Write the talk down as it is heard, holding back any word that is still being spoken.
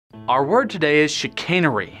Our word today is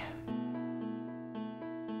chicanery.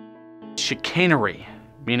 Chicanery,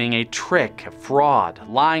 meaning a trick, a fraud,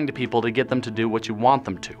 lying to people to get them to do what you want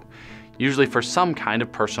them to, usually for some kind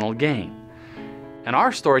of personal gain. In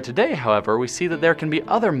our story today, however, we see that there can be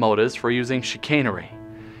other motives for using chicanery.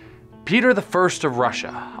 Peter I of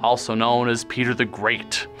Russia, also known as Peter the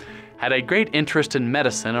Great, had a great interest in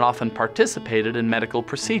medicine and often participated in medical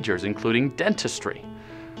procedures, including dentistry.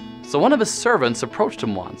 So one of his servants approached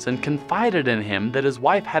him once and confided in him that his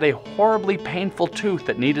wife had a horribly painful tooth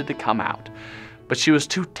that needed to come out, but she was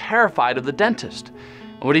too terrified of the dentist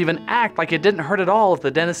and would even act like it didn't hurt at all if the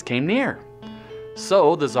dentist came near.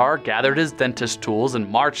 So the Tsar gathered his dentist tools and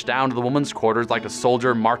marched down to the woman's quarters like a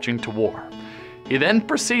soldier marching to war. He then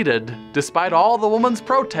proceeded, despite all the woman's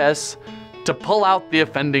protests, to pull out the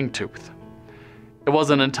offending tooth. It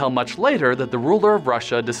wasn't until much later that the ruler of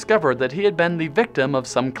Russia discovered that he had been the victim of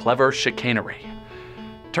some clever chicanery.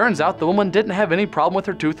 Turns out the woman didn't have any problem with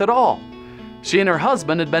her tooth at all. She and her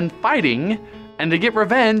husband had been fighting, and to get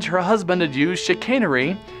revenge, her husband had used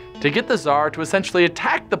chicanery to get the Tsar to essentially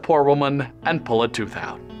attack the poor woman and pull a tooth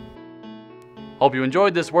out. Hope you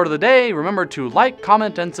enjoyed this word of the day. Remember to like,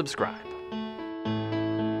 comment, and subscribe.